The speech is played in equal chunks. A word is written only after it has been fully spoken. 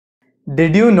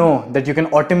Did you know that you can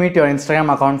automate your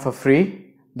Instagram account for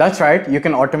free? That's right, you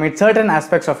can automate certain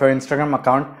aspects of your Instagram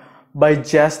account by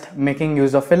just making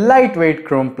use of a lightweight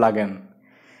Chrome plugin.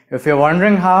 If you're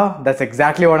wondering how, that's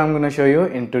exactly what I'm going to show you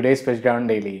in today's Pitchground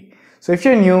Daily. So if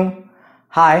you're new,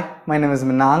 hi, my name is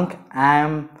Minank.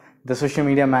 I'm the social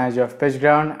media manager of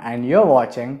Pitchground and you're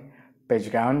watching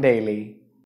Pitchground Daily.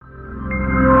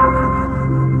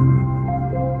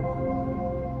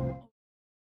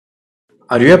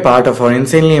 Are you a part of our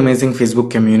insanely amazing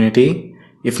Facebook community?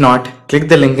 If not, click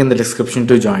the link in the description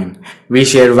to join. We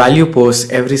share value posts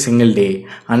every single day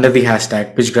under the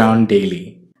hashtag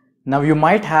PitchgroundDaily. Now you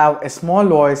might have a small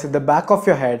voice at the back of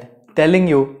your head telling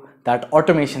you that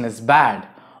automation is bad.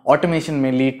 Automation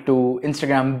may lead to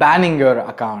Instagram banning your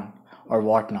account or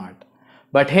whatnot.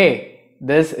 But hey,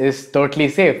 this is totally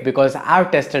safe because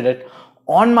I've tested it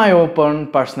on my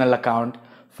own personal account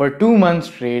for 2 months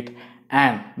straight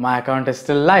and my account is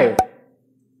still live.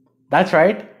 That's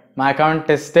right, my account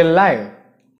is still live.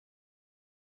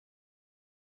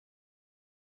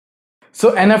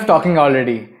 So enough talking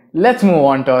already, let's move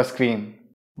on to our screen.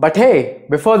 But hey,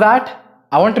 before that,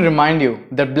 I want to remind you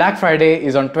that Black Friday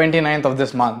is on 29th of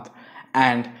this month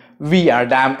and we are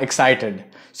damn excited.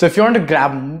 So if you want to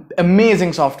grab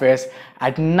amazing softwares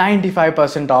at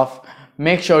 95% off,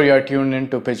 make sure you're tuned in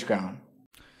to Pitchground.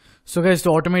 So guys, to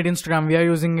automate Instagram, we are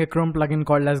using a Chrome plugin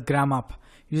called as GramUp.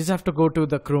 You just have to go to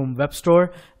the Chrome web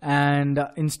store and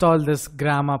install this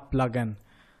GramUp plugin.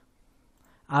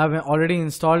 I've already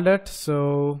installed it,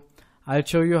 so I'll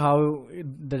show you how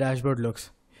the dashboard looks.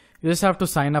 You just have to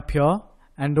sign up here,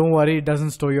 and don't worry, it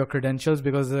doesn't store your credentials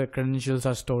because the credentials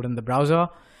are stored in the browser,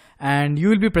 and you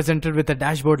will be presented with a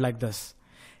dashboard like this.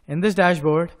 In this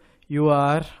dashboard, you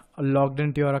are logged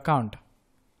into your account.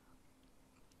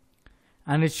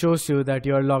 And it shows you that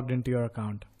you are logged into your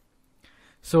account.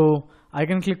 So I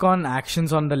can click on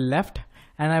actions on the left,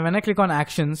 and when I click on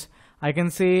actions, I can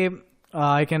say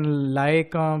I can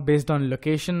like based on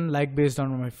location, like based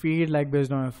on my feed, like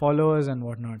based on my followers and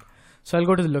whatnot. So I'll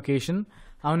go to the location.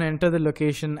 I'm gonna enter the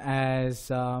location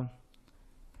as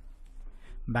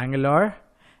Bangalore,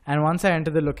 and once I enter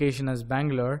the location as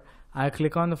Bangalore, I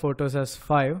click on the photos as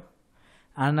 5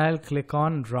 and I'll click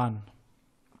on run.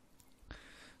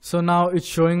 So now it's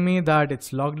showing me that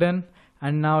it's logged in,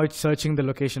 and now it's searching the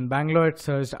location Bangalore. It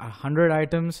searched 100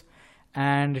 items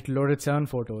and it loaded 7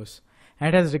 photos,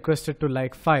 and it has requested to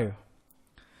like 5.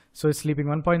 So it's sleeping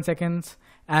 1 seconds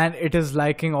and it is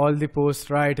liking all the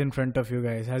posts right in front of you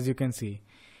guys. As you can see,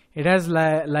 it has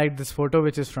liked this photo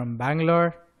which is from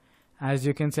Bangalore. As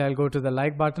you can see, I'll go to the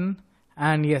like button,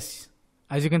 and yes,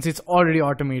 as you can see, it's already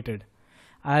automated.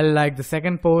 I'll like the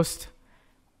second post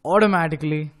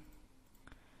automatically.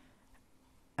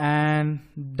 And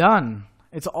done.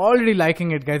 It's already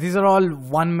liking it, guys. These are all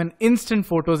 1 minute instant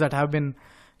photos that have been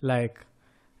like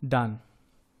done.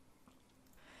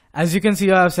 As you can see,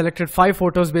 I have selected 5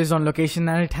 photos based on location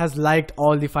and it has liked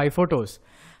all the 5 photos.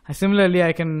 Similarly,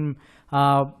 I can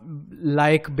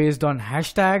like based on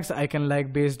hashtags. I can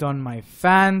like based on my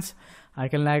fans. I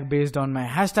can like based on my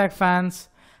hashtag fans.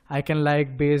 I can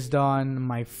like based on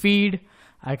my feed.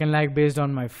 I can like based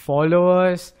on my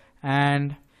followers,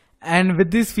 and with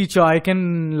this feature, I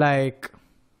can like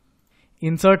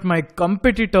insert my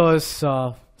competitor's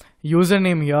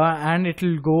username here, and it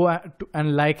will go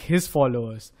and like his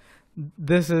followers.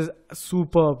 This is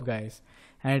superb, guys.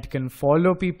 And it can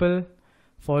follow people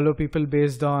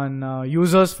based on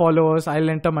users' followers.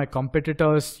 I'll enter my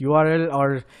competitor's URL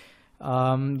or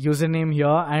username here,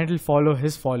 and it will follow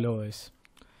his followers.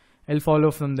 It'll follow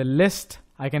from the list.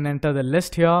 I can enter the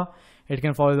list here. It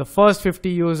can follow the first 50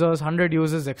 users, 100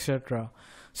 users, etc.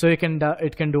 So it can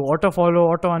do auto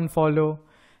follow, auto unfollow,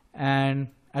 and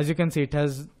as you can see, it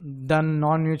has done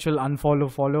non-mutual unfollow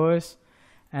followers,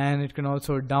 and it can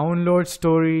also download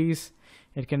stories.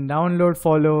 It can download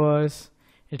followers.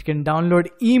 It can download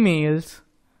emails.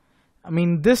 I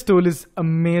mean, this tool is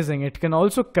amazing. It can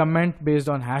also comment based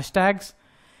on hashtags,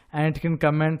 and it can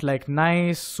comment like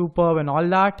nice, superb, and all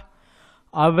that.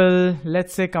 I will,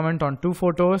 let's say, comment on 2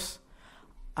 photos.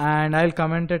 And I'll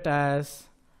comment it as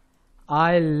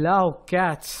I love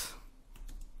cats,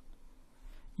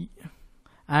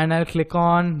 and I'll click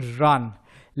on run.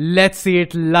 Let's see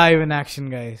it live in action,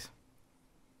 guys.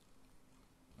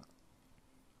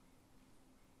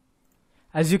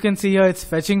 As you can see here, it's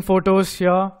fetching photos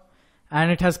here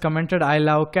and it has commented I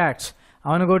love cats. I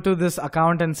want to go to this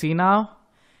account and see now.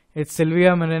 It's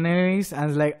Sylvia Marinelis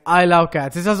and it's like I love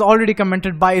cats. This has already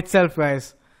commented by itself,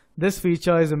 guys. This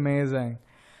feature is amazing.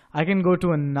 I can go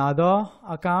to another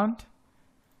account,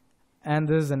 and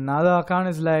this is another account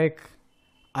is like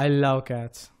I love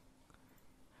cats.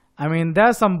 I mean, there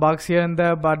are some bugs here and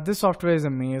there, but this software is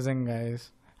amazing,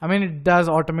 guys. I mean, it does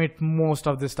automate most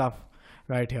of this stuff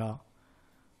right here.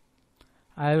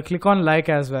 I'll click on like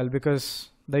as well because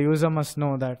the user must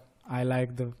know that I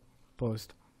like the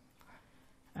post.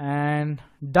 And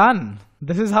done.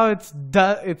 This is how it's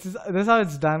done. This is how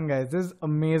it's done, guys. This is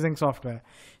amazing software.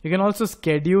 You can also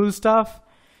schedule stuff.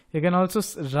 You can also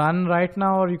run right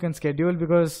now, or you can schedule,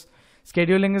 because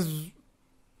scheduling is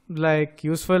like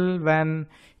useful when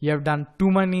you have done too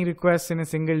many requests in a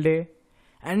single day.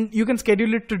 And you can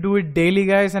schedule it to do it daily,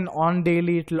 guys, and on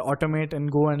daily it will automate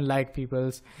and go and like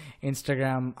people's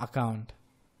Instagram account.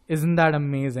 Isn't that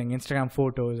amazing? Instagram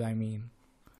photos, I mean.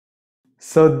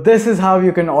 So this is how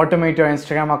you can automate your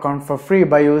Instagram account for free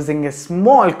by using a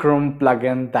small Chrome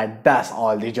plugin that does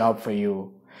all the job for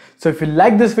you. So if you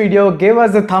like this video, give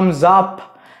us a thumbs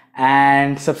up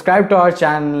and subscribe to our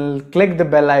channel, click the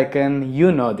bell icon,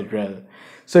 you know the drill.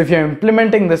 So if you're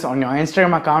implementing this on your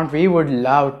Instagram account, we would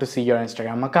love to see your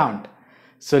Instagram account.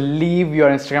 So leave your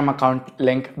Instagram account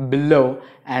link below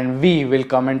and we will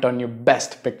comment on your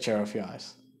best picture of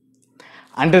yours.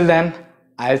 Until then,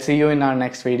 I'll see you in our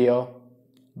next video.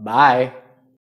 Bye.